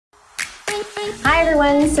Hi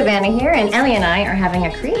everyone, Savannah here, and Ellie and I are having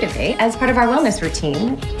a creative day as part of our wellness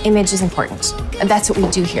routine. Image is important. That's what we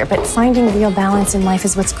do here, but finding real balance in life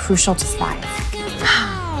is what's crucial to thrive.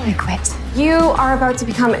 I quit. You are about to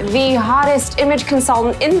become the hottest image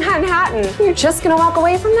consultant in Manhattan. You're just gonna walk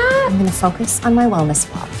away from that? I'm gonna focus on my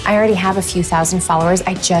wellness blog. I already have a few thousand followers.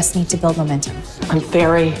 I just need to build momentum. I'm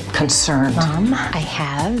very concerned. Mom, I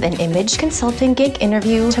have an image consulting gig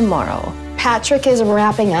interview tomorrow. Patrick is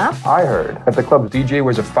wrapping up. I heard that the club's DJ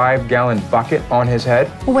wears a 5-gallon bucket on his head.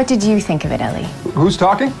 What did you think of it, Ellie? Who's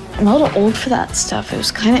talking? I'm a little old for that stuff. It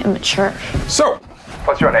was kind of immature. So,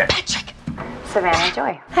 what's your name? Patrick. Savannah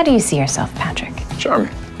Joy. How do you see yourself, Patrick?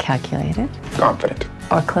 Charming. Calculated? Confident.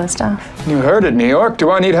 Or closed off? You heard it, New York. Do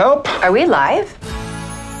I need help? Are we live?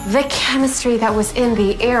 The chemistry that was in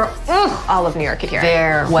the air. All of New York could hear.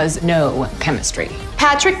 There was no chemistry.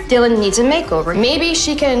 Patrick Dillon needs a makeover. Maybe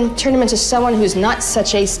she can turn him into someone who's not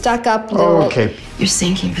such a stuck-up little... Okay. You're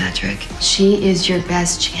sinking, Patrick. She is your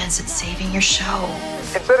best chance at saving your show.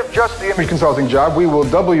 Instead of just the image consulting job, we will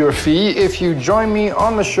double your fee if you join me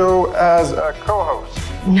on the show as a co-host.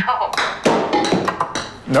 No.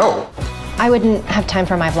 No. I wouldn't have time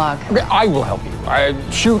for my vlog. Okay, I will help you. I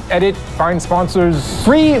shoot, edit, find sponsors,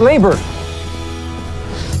 free labor.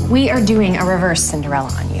 We are doing a reverse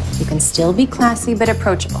Cinderella on you. You can still be classy but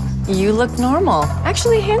approachable. You look normal,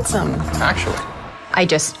 actually handsome. Actually. I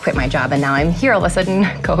just quit my job and now I'm here all of a sudden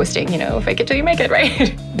co-hosting, fake it till you make it,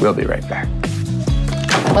 right? We'll be right back.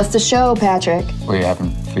 What's the show, Patrick? We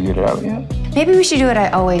haven't figured it out yet. Maybe we should do what I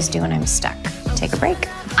always do when I'm stuck. Take a break.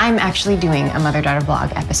 I'm actually doing a mother-daughter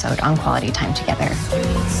vlog episode on quality time together.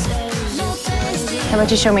 How about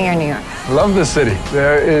you show me your New York? Love the city.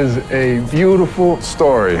 There is a beautiful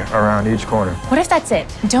story around each corner. What if that's it?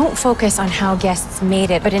 Don't focus on how guests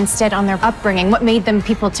made it, but instead on their upbringing, what made them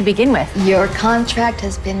people to begin with. Your contract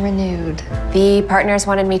has been renewed. The partners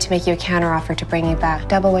wanted me to make you a counteroffer to bring you back.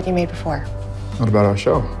 Double what you made before. What about our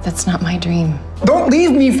show? That's not my dream. Don't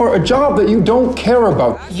leave me for a job that you don't care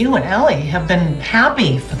about. You and Ellie have been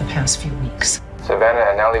happy for the past few weeks. Savannah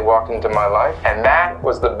and Ellie walked into my life, and that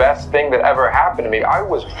was the best thing that ever happened to me. I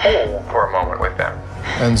was whole for a moment with them.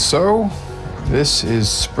 And so, this is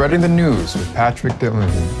Spreading the News with Patrick Dillon.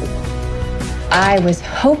 I was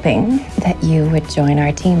hoping that you would join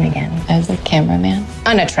our team again as a cameraman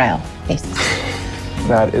on a trial basis.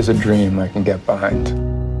 That is a dream I can get behind.